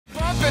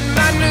And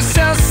my new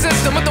sound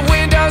system with the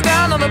windows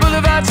down on the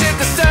boulevard, shit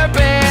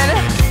disturbing.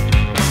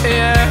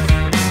 Yeah,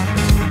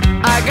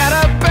 I got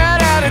a bad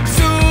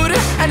attitude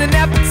and an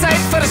appetite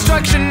for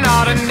destruction.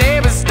 All the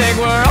neighbors think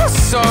we're all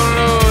so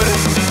rude.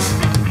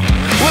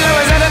 Well, I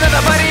was at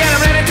another party and I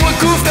ran into a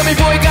goof. Dummy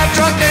boy got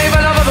drunk, then he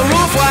fell off of the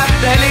roof. Why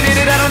the hell he did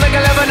it, I don't think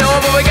I'll ever know.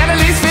 But we got at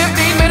least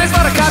 15 minutes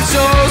for the cop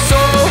show. So